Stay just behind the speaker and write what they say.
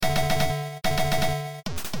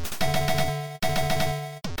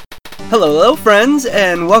Hello, friends,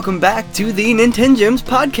 and welcome back to the Nintengems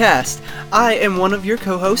podcast. I am one of your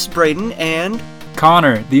co-hosts, Braden, and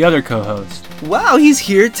Connor, the other co-host. Wow, he's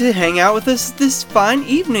here to hang out with us this fine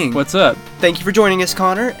evening. What's up? Thank you for joining us,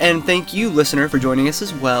 Connor, and thank you, listener, for joining us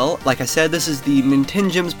as well. Like I said, this is the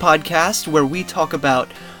Nintengems podcast, where we talk about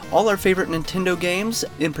all our favorite Nintendo games,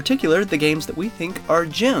 in particular, the games that we think are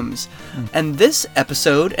gems. And this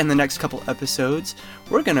episode, and the next couple episodes,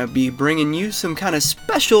 we're gonna be bringing you some kind of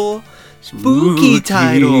special spooky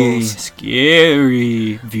titles.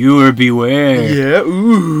 Scary. Viewer beware. Yeah,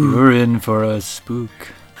 ooh. You're in for a spook.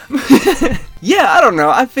 Yeah, I don't know.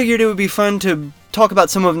 I figured it would be fun to talk about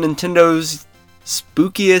some of Nintendo's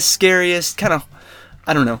spookiest, scariest, kind of,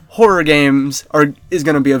 I don't know, horror games is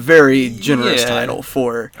going to be a very generous title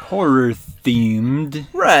for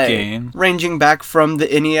horror-themed game. Ranging back from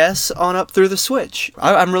the NES on up through the Switch.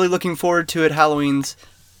 I'm really looking forward to it. Halloween's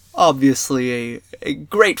obviously a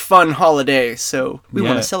great fun holiday, so we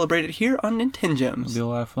want to celebrate it here on Nintengems. It'll be a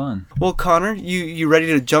lot of fun. Well, Connor, you ready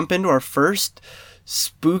to jump into our first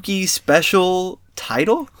spooky special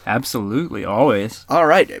title? Absolutely, always. All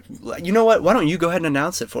right. You know what? Why don't you go ahead and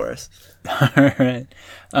announce it for us? All right.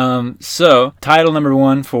 So, title number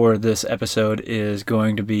one for this episode is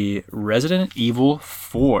going to be Resident Evil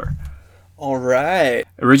 4. All right.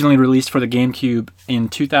 Originally released for the GameCube in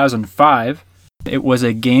 2005. It was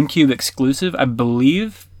a GameCube exclusive, I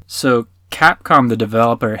believe. So Capcom, the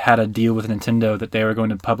developer, had a deal with Nintendo that they were going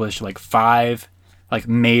to publish like 5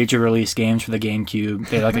 major release games for the GameCube.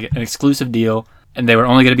 They had an exclusive deal, and they were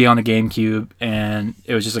only going to be on the GameCube, and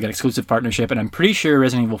it was just like an exclusive partnership. And I'm pretty sure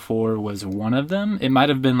Resident Evil 4 was one of them. It might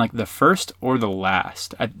have been like the first or the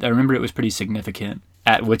last. I remember it was pretty significant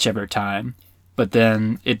at whichever time. But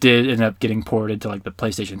then it did end up getting ported to like the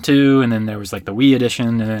PlayStation 2, and then there was like the Wii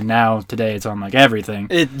edition, and then now today it's on like everything.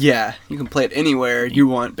 You can play it anywhere you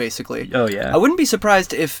want, basically. Oh yeah. I wouldn't be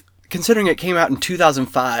surprised if, considering it came out in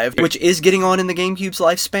 2005, which is getting on in the GameCube's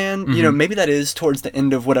lifespan, you know, maybe that is towards the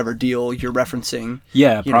end of whatever deal you're referencing.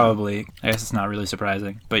 Yeah, probably. I guess it's not really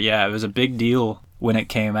surprising. But yeah, it was a big deal when it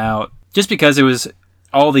came out, just because it was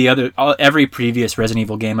every previous Resident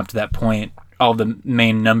Evil game up to that point. All the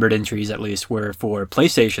main numbered entries, at least, were for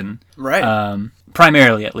PlayStation. Right.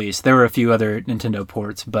 Primarily, at least. There were a few other Nintendo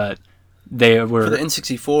ports, but they were... For the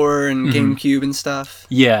N64 and GameCube and stuff.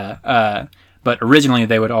 Yeah. But originally,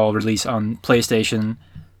 they would all release on PlayStation.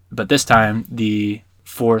 But this time, the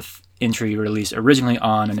 4th entry released originally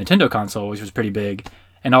on a Nintendo console, which was pretty big.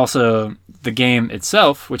 And also, the game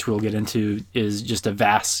itself, which we'll get into, is just a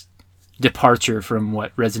vast departure from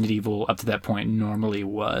what Resident Evil up to that point normally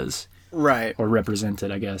was. Right. Or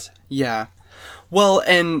represented, I guess. Yeah. Well,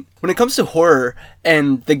 and when it comes to horror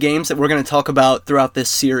and the games that we're going to talk about throughout this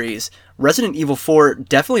series, Resident Evil 4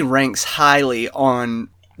 definitely ranks highly on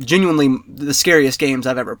genuinely the scariest games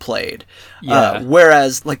I've ever played. Yeah.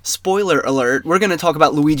 Whereas, like, spoiler alert, we're going to talk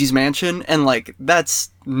about Luigi's Mansion, and, like, that's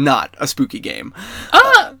not a spooky game.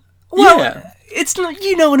 Yeah. It's not,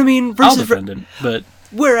 you know what I mean? I'll defend it, but...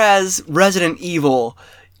 Whereas Resident Evil...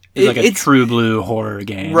 It's like a true blue horror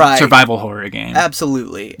game. Right. Survival horror game.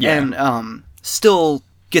 Absolutely. Yeah. And still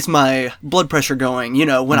gets my blood pressure going, you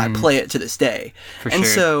know, when I play it to this day. For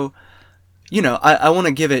So, you know, I want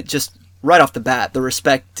to give it just right off the bat the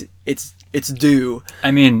respect it's due.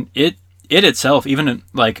 I mean, it itself, even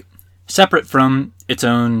like separate from its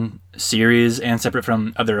own series and separate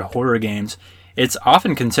from other horror games, it's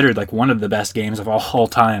often considered like one of the best games of all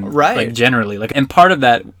time. Right. Like generally. And part of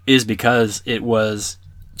that is because it was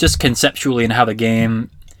just conceptually and how the game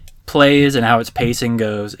plays and how its pacing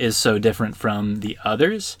goes is so different from the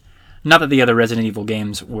others. Not that the other Resident Evil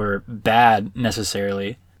games were bad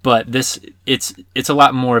necessarily, but it's a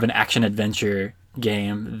lot more of an action adventure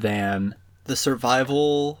game than the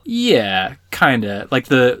survival. Yeah, kinda. Like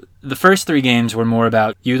the first 3 games were more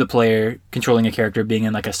about you, the player, controlling a character, being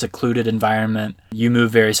in like a secluded environment. You move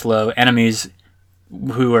very slow. Enemies,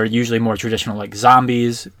 who are usually more traditional, like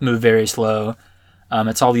zombies, move very slow.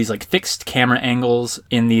 It's all these like fixed camera angles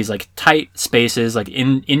in these like tight spaces, like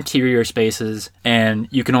in interior spaces, and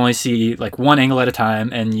you can only see like one angle at a time.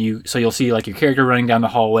 And so you'll see like your character running down the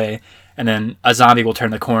hallway, and then a zombie will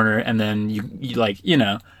turn the corner, and then you like, you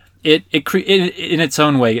know, it in its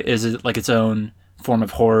own way is like its own form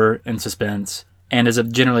of horror and suspense, and is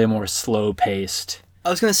generally a more slow paced. I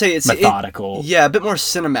was gonna say it's methodical. A bit more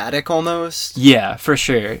cinematic almost. Yeah, for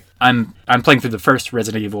sure. I'm playing through the first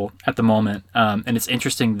Resident Evil at the moment, and it's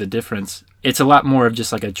interesting the difference. It's a lot more of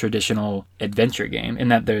just like a traditional adventure game in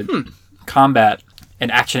that the combat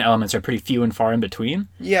and action elements are pretty few and far in between.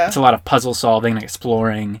 Yeah, it's a lot of puzzle solving and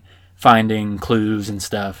exploring, finding clues and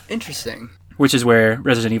stuff. Interesting. which is where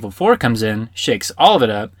Resident Evil 4 comes in, shakes all of it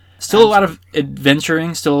up. Still a lot of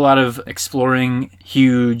adventuring, still a lot of exploring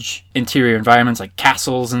huge interior environments like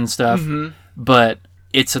castles and stuff, but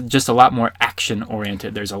it's just a lot more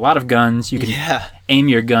action-oriented. There's a lot of guns. You can aim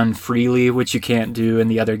your gun freely, which you can't do in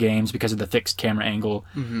the other games because of the fixed camera angle.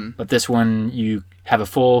 But this one, you have a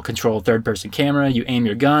full control third-person camera. You aim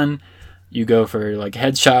your gun. You go for like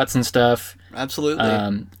headshots and stuff.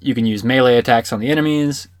 Absolutely. You can use melee attacks on the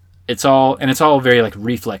enemies. It's all very like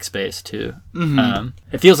reflex-based too.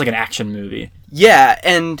 It feels like an action movie. Yeah,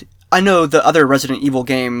 and I know the other Resident Evil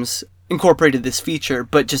games incorporated this feature,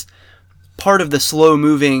 but just part of the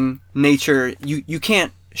slow-moving nature, you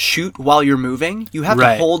can't shoot while you're moving. You have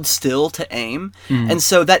to hold still to aim. And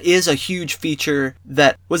so that is a huge feature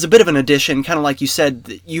that was a bit of an addition, kind of like you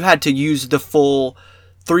said, you had to use the full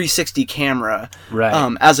 360 camera,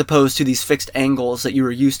 as opposed to these fixed angles that you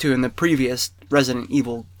were used to in the previous Resident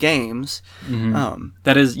Evil games.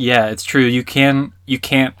 That is, it's true. You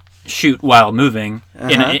can't shoot while moving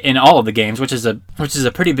in all of the games, which is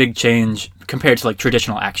a pretty big change compared to like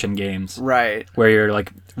traditional action games, right? Where you're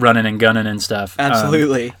like running and gunning and stuff.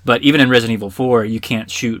 Absolutely. But even in Resident Evil 4, you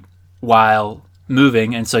can't shoot while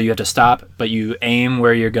moving, and so you have to stop. But you aim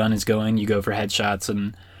where your gun is going. You go for headshots,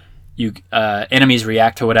 and enemies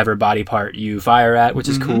react to whatever body part you fire at, which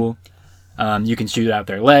is cool. You can shoot out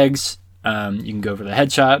their legs. You can go for the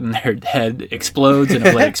headshot, and their head explodes in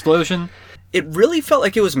a blade explosion. It really felt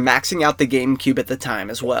like it was maxing out the GameCube at the time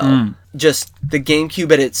as well. Just the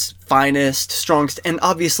GameCube at its finest, strongest, and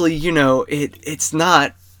obviously, it's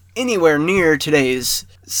not anywhere near today's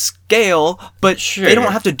scale, but they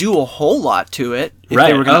don't have to do a whole lot to it if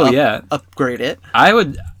they were going to upgrade it.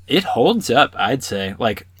 It holds up, I'd say.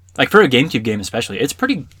 Like for a GameCube game especially, it's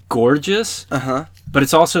pretty gorgeous. But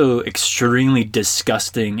it's also extremely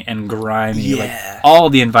disgusting and grimy. Yeah. Like all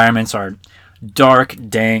the environments are dark,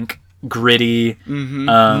 dank, gritty,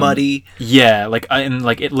 muddy. Yeah,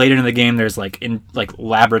 later in the game, there's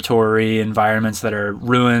laboratory environments that are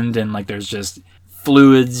ruined, and like there's just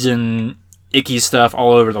fluids and icky stuff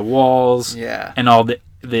all over the walls. Yeah, and all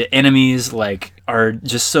the enemies are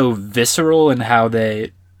just so visceral in how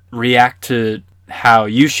they react to how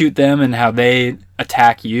you shoot them and how they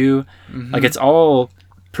attack you. Like it's all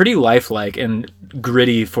pretty lifelike and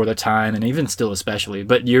gritty for the time, and even still especially.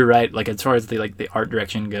 But you're right, like as far as the art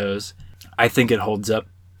direction goes, I think it holds up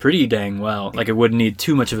pretty dang well. Like it wouldn't need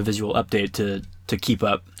too much of a visual update to keep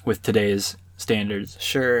up with today's standards.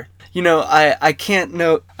 Sure. I can't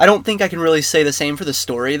know. I don't think I can really say the same for the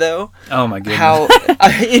story though. Oh my goodness. How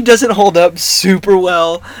it doesn't hold up super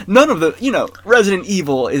well. None of the, Resident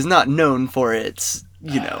Evil is not known for its,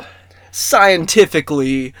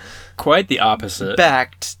 scientifically quite the opposite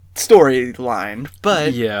backed storyline,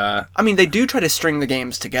 but yeah, I mean they do try to string the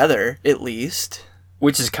games together at least,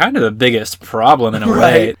 which is kind of the biggest problem in a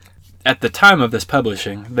way. At the time of this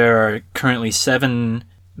publishing, there are currently 7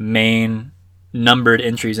 main numbered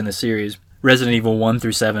entries in the series, Resident Evil 1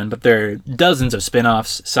 through 7, but there are dozens of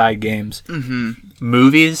spin-offs, side games,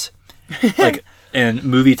 movies, and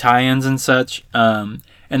movie tie-ins and such, and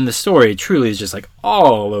the story truly is just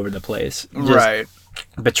all over the place. Just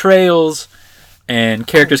betrayals and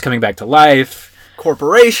characters coming back to life,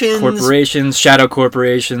 corporations, shadow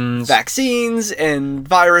corporations, vaccines and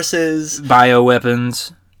viruses,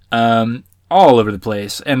 bioweapons, all over the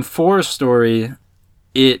place. And 4's story,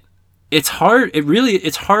 it's hard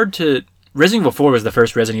to... Resident Evil 4 was the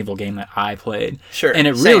first Resident Evil game that I played. Sure. And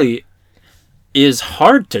it really is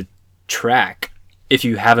hard to track if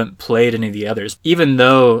you haven't played any of the others, even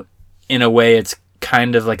though in a way it's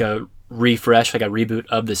kind of like a refresh, like a reboot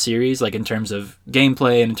of the series, like in terms of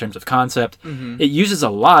gameplay and in terms of concept. It uses a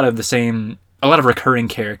lot of recurring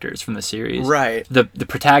characters from the series. Right. The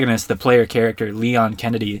protagonist, the player character, Leon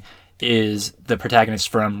Kennedy, is the protagonist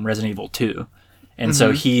from Resident Evil 2. And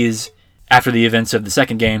so he's, after the events of the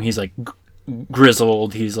second game, he's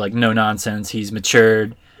grizzled, he's no nonsense, he's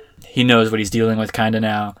matured, he knows what he's dealing with kind of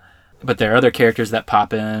now. But there are other characters that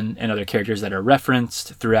pop in and other characters that are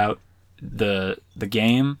referenced throughout the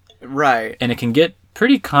game. Right. And it can get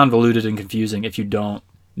pretty convoluted and confusing if you don't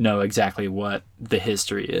know exactly what the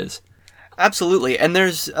history is. Absolutely. And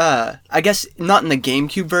there's, I guess, not in the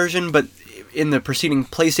GameCube version, but in the preceding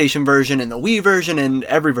PlayStation version and the Wii version and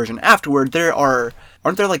every version afterward,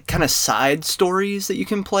 aren't there kind of side stories that you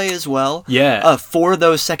can play as well? Yeah. For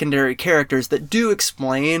those secondary characters that do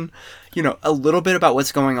explain, a little bit about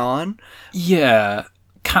what's going on. Yeah.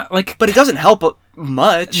 But it doesn't help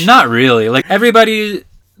much. Not really.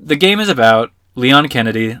 The game is about Leon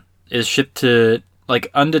Kennedy is shipped to like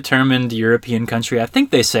undetermined European country. I think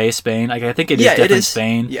they say Spain. Like I think it is Yeah, it definitely is.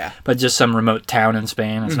 Spain. Yeah. But just some remote town in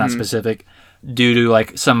Spain. It's not specific. Due to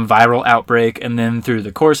like some viral outbreak, and then through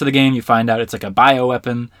the course of the game, you find out it's like a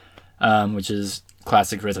bioweapon, which is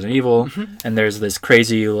classic Resident Evil. And there's this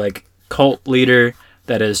crazy like cult leader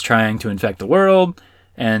that is trying to infect the world,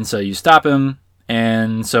 and so you stop him,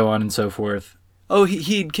 and so on and so forth. Oh,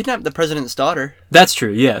 he kidnapped the president's daughter. That's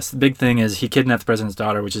true, yes. The big thing is he kidnapped the president's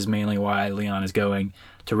daughter, which is mainly why Leon is going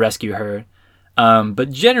to rescue her.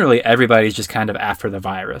 But generally, everybody's just kind of after the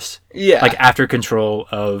virus. Yeah. Like, after control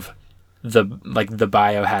of the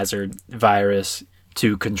biohazard virus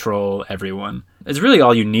to control everyone. It's really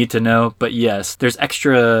all you need to know, but yes, there's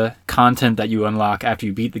extra content that you unlock after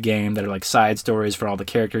you beat the game that are, like, side stories for all the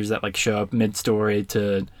characters that, like, show up mid-story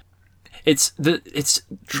to... It's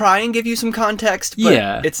Try and give you some context, but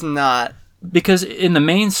Yeah. it's not. Because in the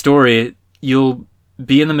main story, you'll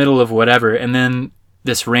be in the middle of whatever, and then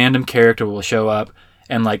this random character will show up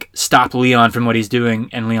and, like, stop Leon from what he's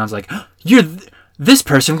doing, and Leon's like, "You're this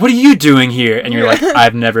person, what are you doing here?" And you're like,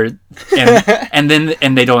 "I've never..." And then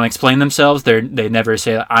they don't explain themselves. They never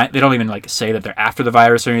say... They don't even, like, say that they're after the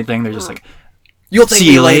virus or anything. They're just like, You'll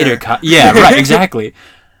 "See you later." Yeah, right, exactly.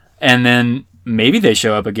 And then... maybe they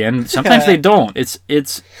show up again. Sometimes they don't.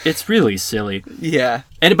 It's really silly. Yeah.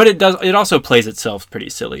 But it also plays itself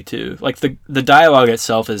pretty silly too. Like the dialogue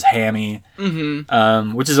itself is hammy,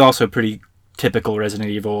 which is also pretty typical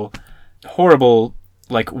Resident Evil. Horrible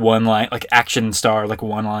like action star like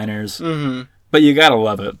one-liners. But you gotta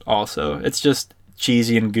love it. Also, it's just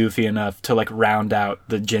cheesy and goofy enough to like round out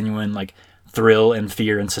the genuine like thrill and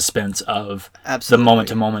fear and suspense of Absolutely. the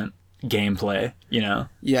moment-to-moment gameplay. You know?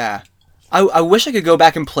 Yeah. I wish I could go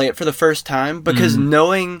back and play it for the first time, because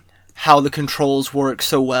knowing how the controls work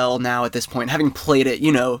so well now at this point, having played it,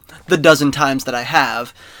 the dozen times that I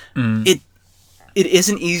have, it is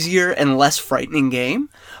an easier and less frightening game.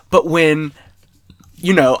 But when,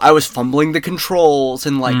 I was fumbling the controls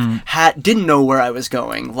and didn't know where I was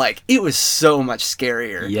going, like, it was so much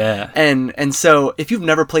scarier. Yeah. And so if you've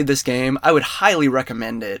never played this game, I would highly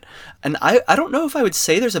recommend it. And I don't know if I would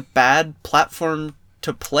say there's a bad platform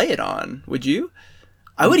to play it on, would you?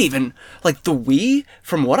 I would even, like, the Wii,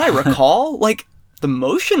 from what I recall, like, the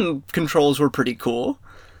motion controls were pretty cool.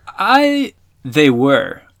 They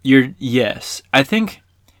were. Yes. I think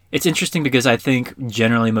it's interesting because I think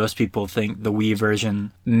generally most people think the Wii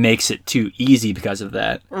version makes it too easy because of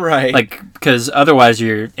that. Right. Like, because otherwise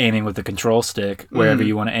you're aiming with the control stick wherever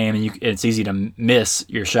you want to aim, and it's easy to miss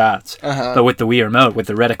your shots. But with the Wii remote, with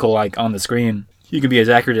the reticle, like, on the screen, you can be as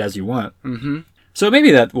accurate as you want. So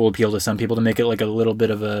maybe that will appeal to some people to make it like a little bit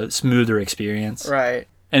of a smoother experience. Right.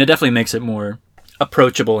 And it definitely makes it more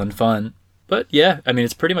approachable and fun. But yeah, I mean,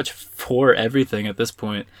 it's pretty much for everything at this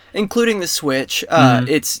point. Including the Switch.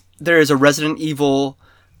 There is a Resident Evil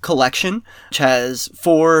collection, which has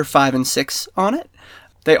 4, 5, and 6 on it.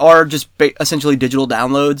 They are just essentially digital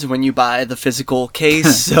downloads when you buy the physical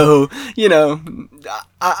case. So,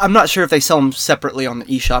 I'm not sure if they sell them separately on the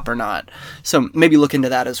eShop or not. So maybe look into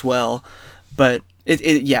that as well. But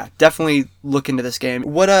yeah, definitely look into this game.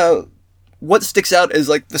 What sticks out as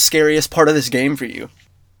like the scariest part of this game for you?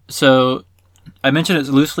 So, I mentioned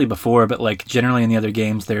it loosely before, but like generally in the other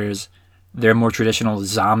games, there are more traditional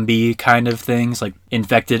zombie kind of things, like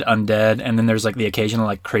infected undead, and then there's like the occasional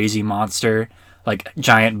like crazy monster, like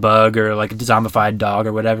giant bug or like zombified dog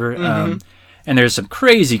or whatever. And there's some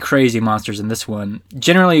crazy, crazy monsters in this one.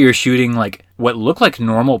 Generally, you're shooting, like, what look like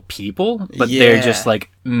normal people, but they're just,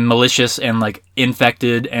 like, malicious and, like,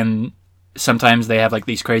 infected, and sometimes they have, like,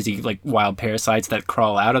 these crazy, like, wild parasites that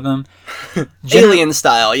crawl out of them. Alien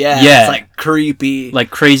style, yeah. Yeah. It's, like, creepy.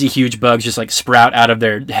 Like, crazy huge bugs just, like, sprout out of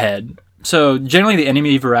their head. So, generally the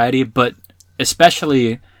enemy variety, but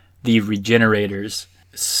especially the regenerators.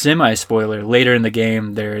 Semi-spoiler, later in the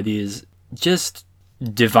game, there are these just...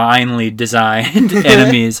 divinely designed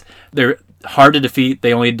enemies. They're hard to defeat.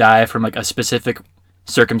 They only die from like a specific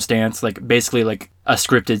circumstance, like basically like a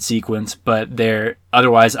scripted sequence, but they're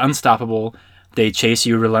otherwise unstoppable. They chase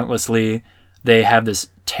you relentlessly. They have this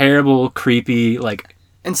terrible, creepy, like...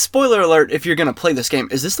 And spoiler alert, if you're going to play this game,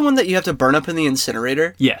 is this the one that you have to burn up in the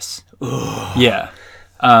incinerator? Yes. Yeah.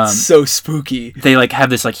 So spooky. They like have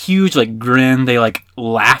this like huge like grin. They like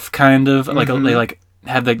laugh kind of. Like they like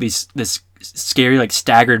have like this scary like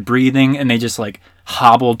staggered breathing, and they just like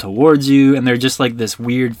hobble towards you, and they're just like this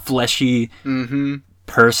weird fleshy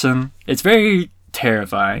person. It's very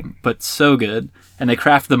terrifying, but so good, and they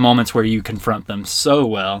craft the moments where you confront them so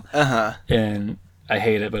well. And I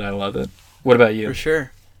hate it, but I love it. What about you? For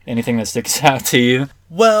sure. Anything that sticks out to you?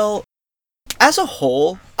 Well, as a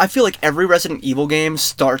whole, I feel like every Resident Evil game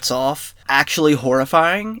starts off actually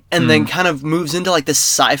horrifying and then kind of moves into like this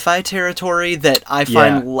sci-fi territory that I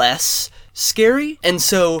find less scary. And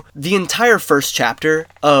so the entire first chapter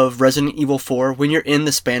of Resident Evil 4, when you're in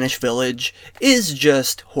the Spanish village, is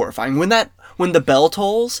just horrifying. When the bell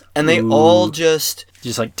tolls and they all just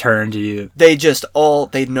like turn to you. They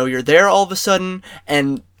know you're there all of a sudden,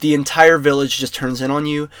 and the entire village just turns in on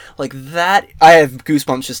you. Like that, I have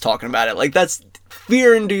goosebumps just talking about it. Like that's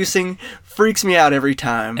fear-inducing, freaks me out every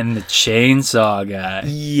time. And the chainsaw guy.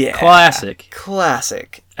 Yeah.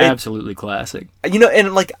 Classic. Absolutely classic. You know,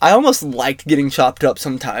 and like I almost liked getting chopped up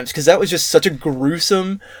sometimes because that was just such a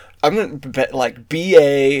gruesome, I'm gonna bet like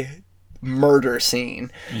BA murder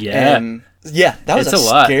scene. Yeah. And yeah, that was a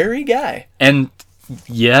scary guy. And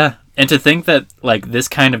yeah, and to think that like this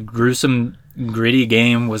kind of gruesome, gritty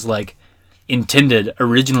game was like intended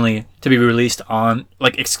originally to be released on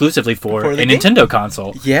like exclusively for a Nintendo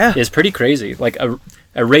console. Yeah, is pretty crazy. Like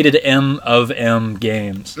a rated M of M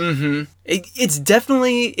games. Mm-hmm. It's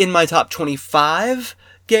definitely in my top 25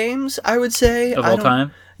 games, I would say. Of all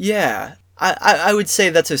time? Yeah. I would say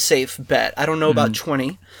that's a safe bet. I don't know about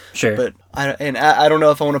 20. Sure. But I don't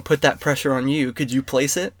know if I want to put that pressure on you. Could you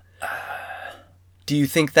place it? Do you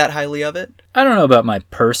think that highly of it? I don't know about my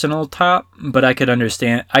personal top, but I could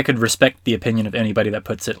respect the opinion of anybody that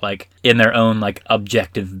puts it like in their own like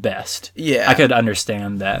objective best. Yeah. I could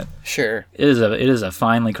understand that. Sure. It is a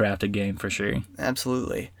finely crafted game for sure.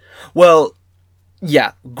 Absolutely. Well,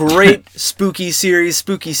 yeah, great spooky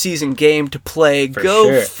season game to play.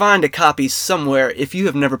 Go find a copy somewhere if you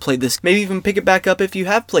have never played this. Maybe even pick it back up if you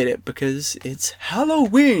have played it because it's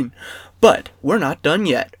Halloween. But we're not done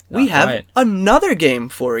yet. We have another game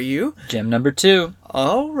for you. Gem number 2.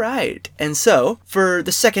 All right. And so, for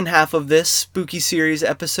the second half of this spooky series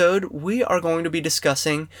episode, we are going to be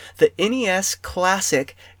discussing the NES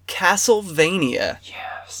classic Castlevania.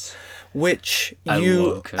 Yes. Which I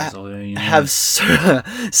you love have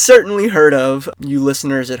certainly heard of, you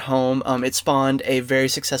listeners at home. It spawned a very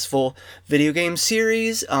successful video game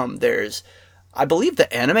series. I believe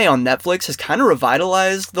the anime on Netflix has kind of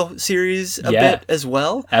revitalized the series a bit as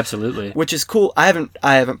well. Absolutely. Which is cool. I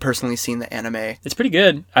haven't personally seen the anime. It's pretty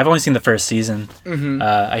good. I've only seen the first season. Mm-hmm.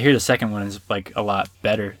 I hear the second one is like a lot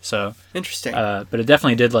better. So interesting. But it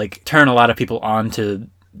definitely did like turn a lot of people onto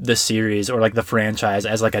the series or like the franchise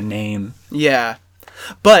as like a name. Yeah.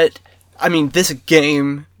 But I mean, this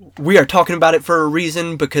game, we are talking about it for a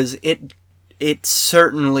reason because it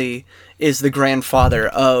certainly is the grandfather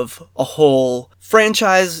of a whole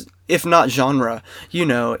franchise, if not genre. You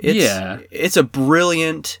know, it's a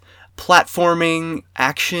brilliant platforming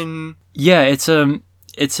action. Yeah, it's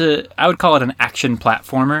I would call it an action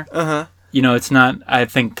platformer. Uh-huh. You know, it's not, I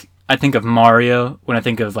think of Mario when I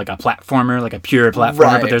think of like a platformer, like a pure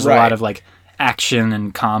platformer, but there's a lot of like action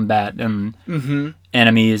and combat and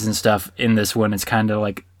enemies and stuff in this one. It's kind of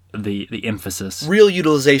like the emphasis. Real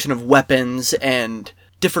utilization of weapons and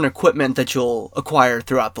different equipment that you'll acquire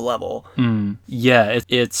throughout the level. Yeah,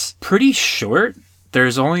 it's pretty short.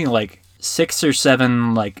 There's only like 6 or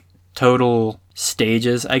 7 like total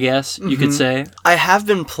stages, I guess you could say. I have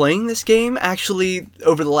been playing this game actually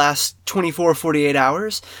over the last 48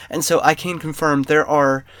 hours, and so I can confirm there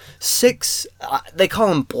are 6, they call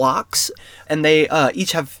them blocks, and they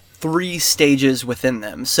each have 3 stages within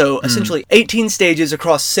them. So essentially 18 stages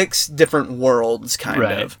across 6 different worlds, kind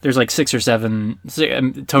of. There's like 6 or 7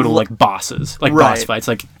 total like bosses, like boss fights,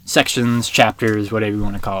 like sections, chapters, whatever you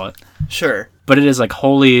want to call it. Sure. But it is like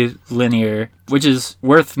wholly linear, which is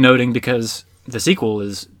worth noting because the sequel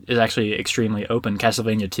is actually extremely open.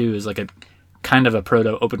 Castlevania 2 is like a kind of a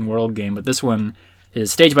proto open world game, but this one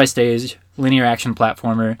is stage by stage, linear action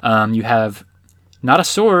platformer. You have not a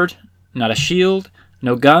sword, not a shield,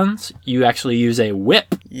 no guns. You actually use a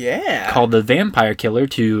whip called the Vampire Killer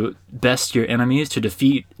to best your enemies, to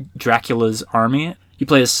defeat Dracula's army. You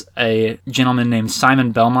play as a gentleman named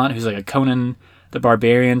Simon Belmont, who's like a Conan the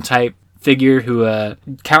Barbarian type figure who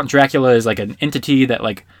Count Dracula is like an entity that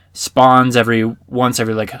like spawns once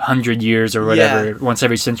every like 100 years or whatever, once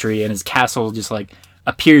every century, and his castle just like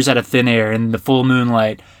appears out of thin air in the full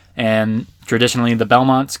moonlight. And traditionally the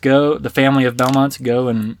family of Belmonts go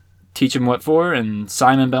and teach him what for, and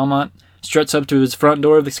Simon Belmont struts up to his front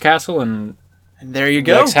door of his castle and there you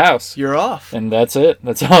go. Next house. You're off. And that's it.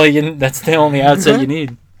 That's all that's the only outset you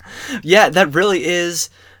need. Yeah, that really is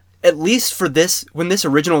at least for this, when this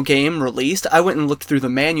original game released, I went and looked through the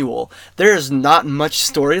manual. There is not much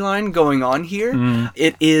storyline going on here.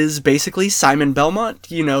 It is basically Simon Belmont,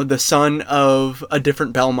 the son of a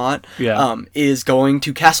different Belmont, is going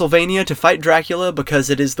to Castlevania to fight Dracula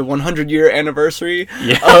because it is the 100-year anniversary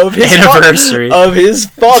of his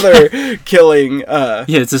father killing.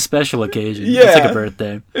 It's a special occasion. Yeah. It's like a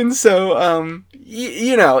birthday. And so,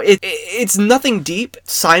 it's nothing deep.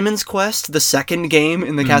 Simon's Quest, the second game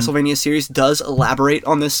in the Castlevania series, does elaborate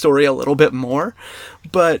on this story a little bit more,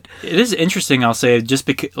 but it is interesting, I'll say, just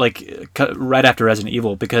because, right after Resident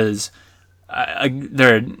Evil, because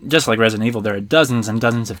there are, just like Resident Evil, there are dozens and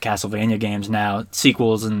dozens of Castlevania games now,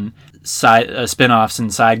 sequels and spin-offs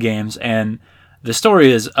and side games, and the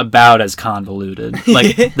story is about as convoluted.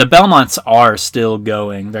 The Belmonts are still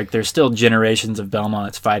going. There's still generations of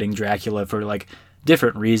Belmonts fighting Dracula for,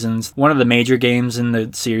 different reasons. One of the major games in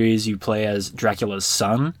the series, you play as Dracula's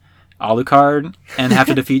son, Alucard, and have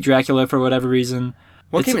to defeat Dracula for whatever reason.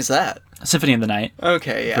 What game is that? Symphony of the Night.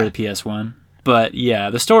 Okay, yeah. For the PS1. But,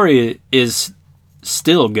 yeah, the story is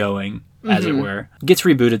still going, as it were. It gets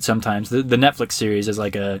rebooted sometimes. The Netflix series is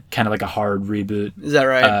kind of like a hard reboot. Is that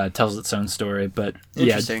right? Tells its own story. But,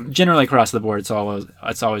 yeah, generally across the board, it's always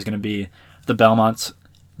going to be the Belmonts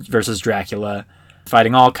versus Dracula,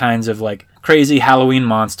 fighting all kinds of, crazy Halloween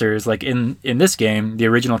monsters. In this game, the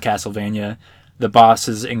original Castlevania, the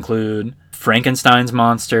bosses include Frankenstein's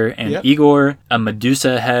monster and Igor, a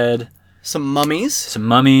Medusa head, some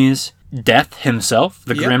mummies, Death himself,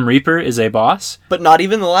 the Grim Reaper, is a boss. But not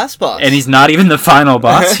even the last boss. And he's not even the final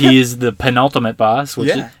boss. He is the penultimate boss,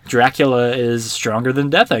 which Dracula is stronger than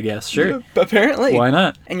Death, I guess. Sure. Yeah, apparently. Why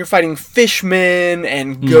not? And you're fighting fishmen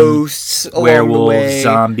and ghosts along werewolves, the way.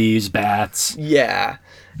 zombies, bats. Yeah.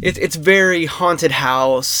 It's very haunted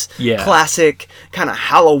house, classic kind of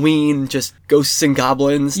Halloween, just ghosts and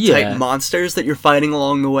goblins type monsters that you're fighting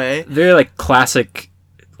along the way. Very classic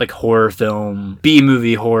horror film,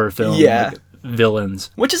 B-movie horror film villains.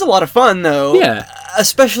 Which is a lot of fun, though. Yeah.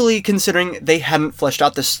 Especially considering they hadn't fleshed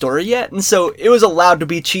out the story yet, and so it was allowed to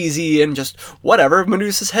be cheesy and just, whatever,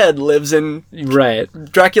 Medusa's head lives in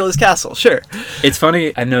Dracula's castle, sure. It's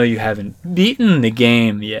funny, I know you haven't beaten the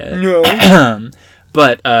game yet. No.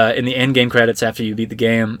 But in the end game credits after you beat the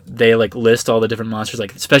game, they list all the different monsters,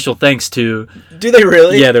 special thanks to... Do they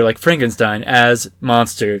really? Yeah, they're Frankenstein as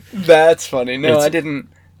monster. That's funny. No, I didn't...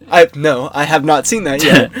 I have not seen that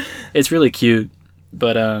yet. It's really cute,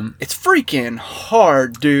 but it's freaking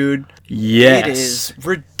hard, dude. Yes. It is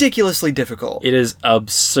ridiculously difficult. It is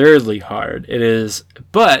absurdly hard.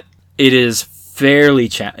 But it is fairly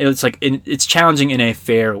it's challenging in a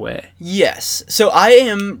fair way. Yes. So I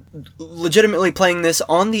am legitimately playing this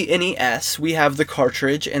on the NES. We have the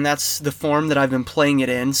cartridge, and that's the form that I've been playing it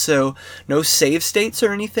in, so no save states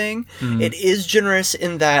or anything. It is generous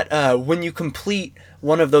in that when you complete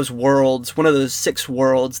one of those 6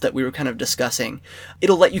 worlds that we were kind of discussing,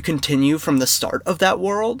 it'll let you continue from the start of that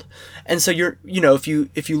world. And so if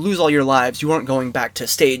you lose all your lives, you aren't going back to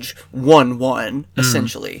stage 1-1,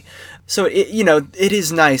 essentially. So it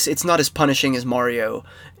is nice. It's not as punishing as Mario,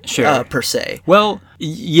 per se. Well,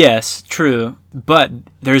 yes, true, but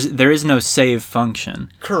there is no save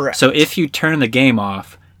function. Correct. So if you turn the game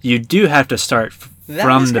off, you do have to start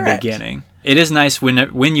from the beginning. It is nice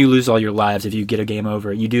when you lose all your lives, if you get a game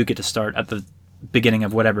over, you do get to start at the beginning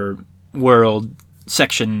of whatever world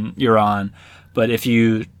section you're on. But if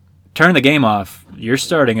you turn the game off, you're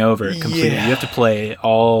starting over completely. You have to play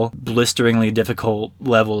all blisteringly difficult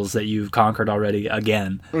levels that you've conquered already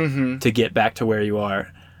again to get back to where you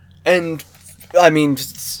are. And, I mean,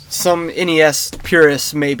 some NES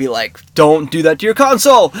purists may be don't do that to your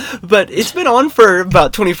console! But it's been on for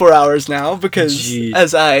about 24 hours now, because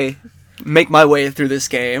as I make my way through this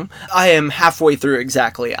game, I am halfway through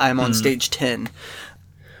exactly. I'm on stage 10,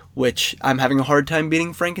 which I'm having a hard time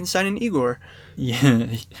beating Frankenstein and Igor. Yeah,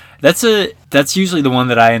 that's usually the one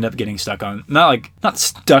that I end up getting stuck on. Not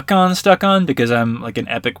stuck on because I'm an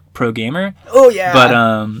epic pro gamer. Oh yeah. But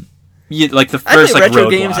the first I play retro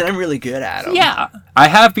roadblock. games and I'm really good at them. Yeah, I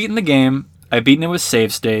have beaten the game. I've beaten it with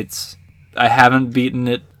save states. I haven't beaten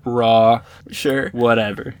it raw. Sure.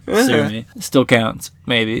 Whatever. Sue me. Still counts.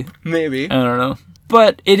 Maybe. I don't know.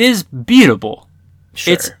 But it is beatable.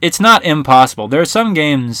 Sure. It's not impossible. There are some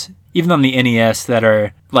games, even on the NES, that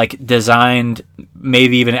are designed,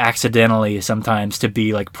 maybe even accidentally sometimes, to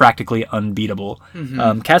be practically unbeatable.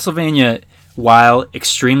 Castlevania, while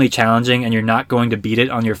extremely challenging, and you're not going to beat it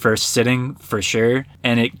on your first sitting for sure,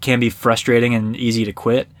 and it can be frustrating and easy to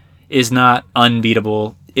quit, is not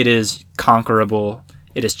unbeatable. It is conquerable.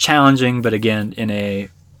 It is challenging, but again, in a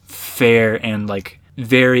fair and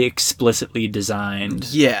very explicitly designed,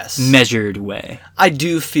 Yes. measured way. I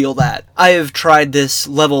do feel that. I have tried this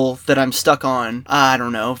level that I'm stuck on, I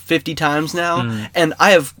don't know, 50 times now, and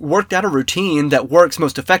I have worked out a routine that works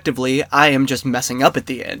most effectively. I am just messing up at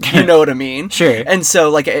the end. You know what I mean? Sure. And so,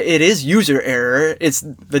 like, it is user error.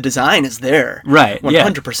 The design is there. Right,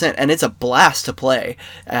 100%. And it's a blast to play.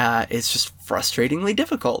 It's just frustratingly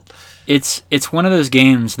difficult. It's one of those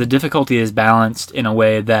games, the difficulty is balanced in a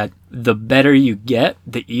way that the better you get,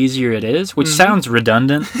 the easier it is, which sounds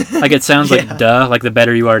redundant. Like, it sounds like, duh, like the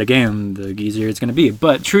better you are at a game, the easier it's going to be.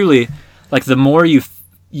 But truly, like, the more you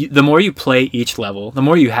play each level, the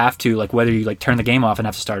more you have to, like, whether you, like, turn the game off and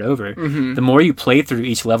have to start over, the more you play through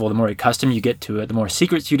each level, the more accustomed you get to it, the more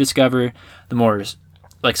secrets you discover, the more,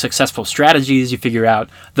 like, successful strategies you figure out,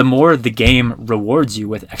 the more the game rewards you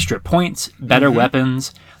with extra points, better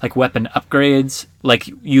weapons, like weapon upgrades. Like,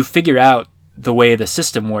 you figure out the way the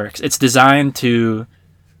system works. It's designed to,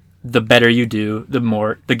 the better you do, the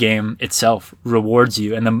more the game itself rewards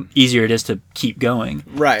you, and the easier it is to keep going.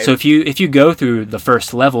 Right. So if you go through the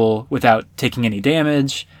first level without taking any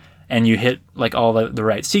damage, and you hit, like, all the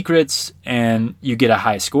right secrets, and you get a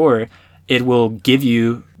high score, it will give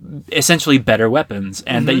you essentially better weapons,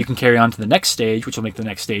 and that you can carry on to the next stage, which will make the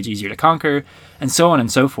next stage easier to conquer, and so on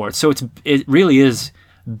and so forth. So it really is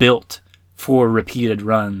built for repeated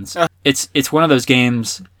runs. It's one of those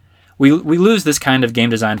games. We lose this kind of game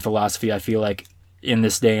design philosophy, I feel like, in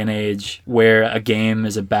this day and age, where a game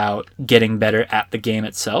is about getting better at the game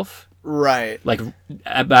itself. Right.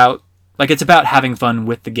 It's about having fun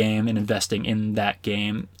with the game and investing in that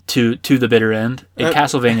game to the bitter end. And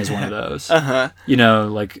Castlevania is one of those. You know,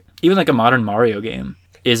 like, even like a modern Mario game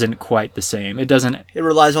isn't quite the same. It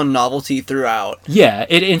relies on novelty throughout. Yeah,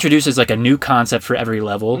 it introduces, like, a new concept for every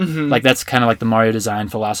level. Like, that's kind of like the Mario design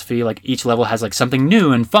philosophy. Like, each level has, like, something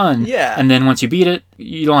new and fun. Yeah. And then once you beat it,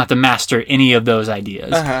 you don't have to master any of those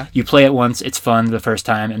ideas. You play it once, it's fun the first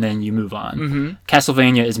time, and then you move on.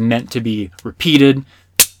 Castlevania is meant to be repeated,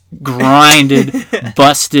 grinded,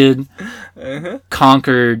 busted,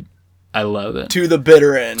 conquered. I love it. To the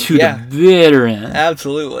bitter end. The bitter end.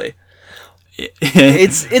 Absolutely.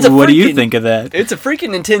 It's a what do you think of that? It's a freaking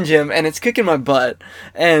Nintendo, and it's kicking my butt.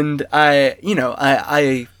 And I've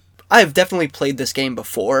definitely played this game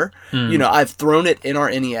before. You know, I've thrown it in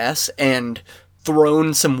our NES and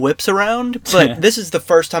thrown some whips around, but this is the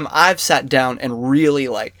first time I've sat down and really,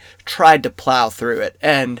 like, tried to plow through it.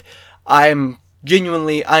 And I am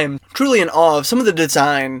truly in awe of some of the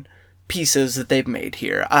design pieces that they've made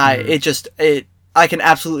here. I can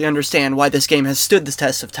absolutely understand why this game has stood the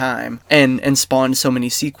test of time and spawned so many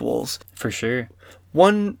sequels. For sure.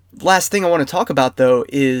 One last thing I want to talk about, though,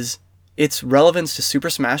 is its relevance to Super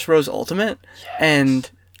Smash Bros. Ultimate and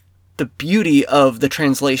the beauty of the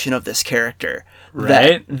translation of this character.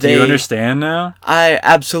 Right? Do you understand now? I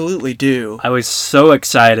absolutely do. I was so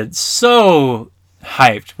excited, so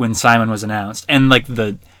hyped when Simon was announced. And, like,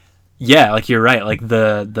 like, you're right, like,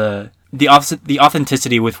 the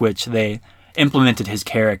authenticity with which they implemented his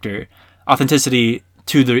character, authenticity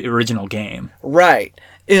to the original game. Right.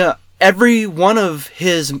 Every one of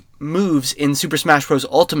his moves in Super Smash Bros.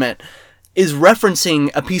 Ultimate is referencing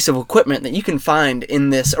a piece of equipment that you can find in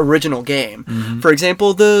this original game. For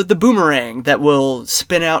example, the boomerang that will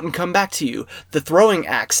spin out and come back to you, the throwing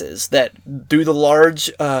axes that do the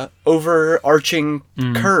large overarching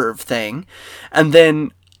curve thing, and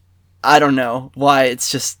then I don't know why,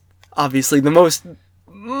 it's just obviously the most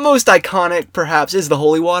iconic, perhaps, is the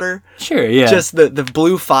holy water. Sure, yeah. Just the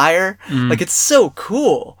blue fire. Like, it's so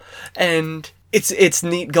cool. And it's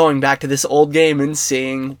neat going back to this old game and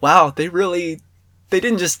seeing, wow, they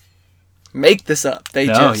didn't just make this up. They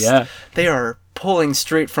are pulling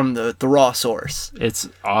straight from the raw source. It's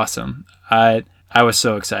awesome. I was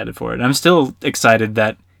so excited for it. I'm still excited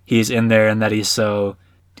that he's in there and that he's so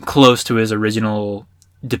close to his original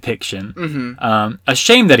depiction. A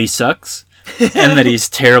shame that he sucks. And that he's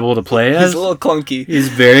terrible to play as. He's a little clunky. He's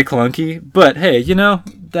very clunky, but hey, you know,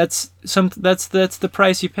 that's the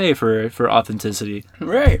price you pay for authenticity.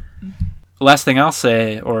 Right. Last thing I'll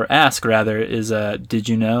say, or ask rather, is did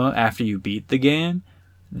you know after you beat the game,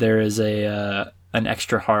 there is an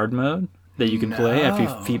extra hard mode that you can play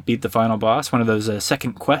after you beat the final boss? One of those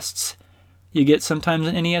second quests you get sometimes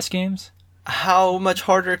in NES games. How much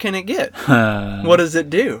harder can it get? What does it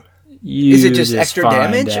do? Is it just extra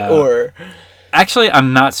damage, or? Actually,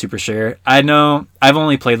 I'm not super sure. I know I've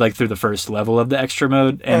only played, like, through the first level of the extra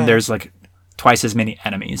mode, and there's, like, twice as many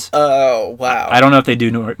enemies. Oh, wow. I don't know if they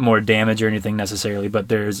do more damage or anything necessarily, but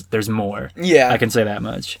there's more. Yeah. I can say that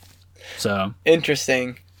much. So.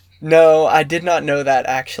 Interesting. No, I did not know that,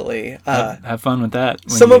 actually. Have fun with that.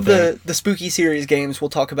 when Some you of get the Spooky Series games we'll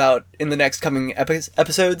talk about in the next coming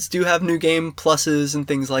episodes do have new game pluses and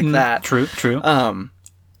things like there. that. True.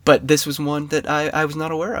 But this was one that I was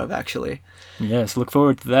not aware of, actually. Yes, look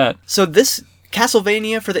forward to that. So this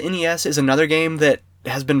Castlevania for the NES is another game that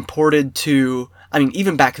has been ported to, I mean,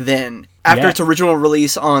 even back then, after Yeah. its original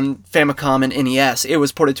release on Famicom and NES, it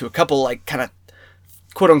was ported to a couple, like, kind of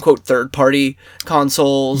quote-unquote third-party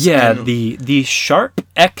consoles. Yeah, and the Sharp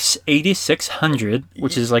X8600,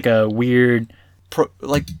 which is like a weird...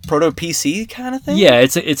 proto-PC kind of thing? Yeah,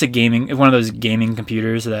 it's a gaming... one of those gaming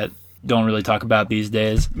computers that don't really talk about these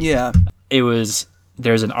days. Yeah.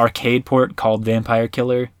 There's an arcade port called Vampire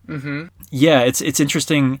Killer. Mm-hmm. Yeah, it's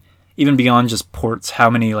interesting, even beyond just ports, how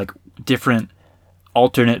many, like, different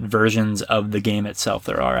alternate versions of the game itself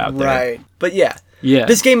there are out there. Right. But yeah. Yeah.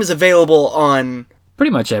 This game is available on,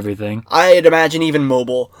 Pretty much everything. I'd imagine, even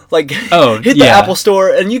mobile. Like, Oh, hit the yeah. Apple Store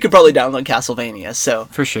and you could probably download Castlevania. So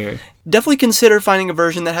For sure. definitely consider finding a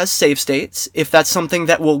version that has save states if that's something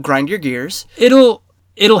that will grind your gears. It'll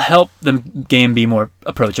help the game be more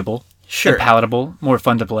approachable. Sure. And palatable, more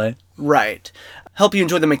fun to play. Right. Help you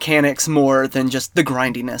enjoy the mechanics more than just the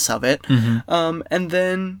grindiness of it. Mm-hmm. And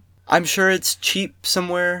then I'm sure it's cheap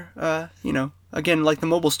somewhere, again, like the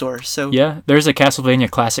mobile store. So Yeah, there's a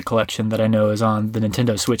Castlevania Classic Collection that I know is on the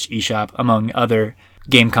Nintendo Switch eShop, among other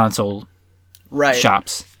game console right.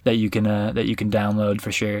 shops that you can download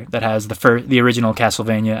for sure. That has the original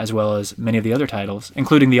Castlevania as well as many of the other titles,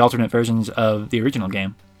 including the alternate versions of the original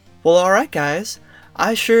game. Well, all right, guys.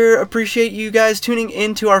 I sure appreciate you guys tuning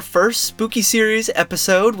into our first Spooky Series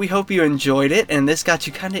episode. We hope you enjoyed it, and this got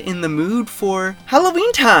you kind of in the mood for Halloween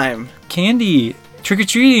time. Candy,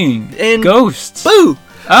 trick-or-treating, And ghosts. Boo!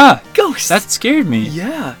 Ah, Ghosts! that scared me.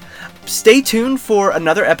 Yeah. Stay tuned for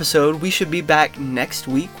another episode. We should be back next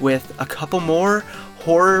week with a couple more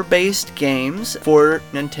horror-based games for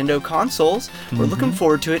Nintendo consoles. We're looking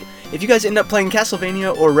forward to it. If you guys end up playing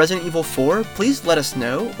Castlevania or Resident Evil 4, please let us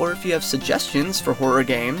know. Or if you have suggestions for horror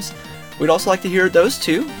games, we'd also like to hear those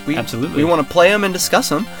too. Absolutely. We want to play them and discuss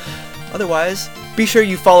them. Otherwise, be sure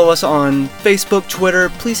you follow us on Facebook, Twitter.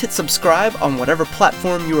 Please hit subscribe on whatever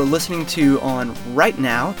platform you are listening to on right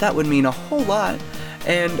now. That would mean a whole lot.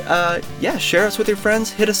 And share us with your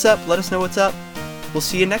friends. Hit us up. Let us know what's up. We'll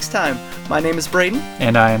see you next time. My name is Braden.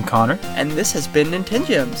 And I am Connor. And this has been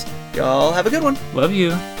Nintengems. Y'all have a good one. Love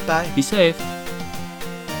you. Bye. Be safe.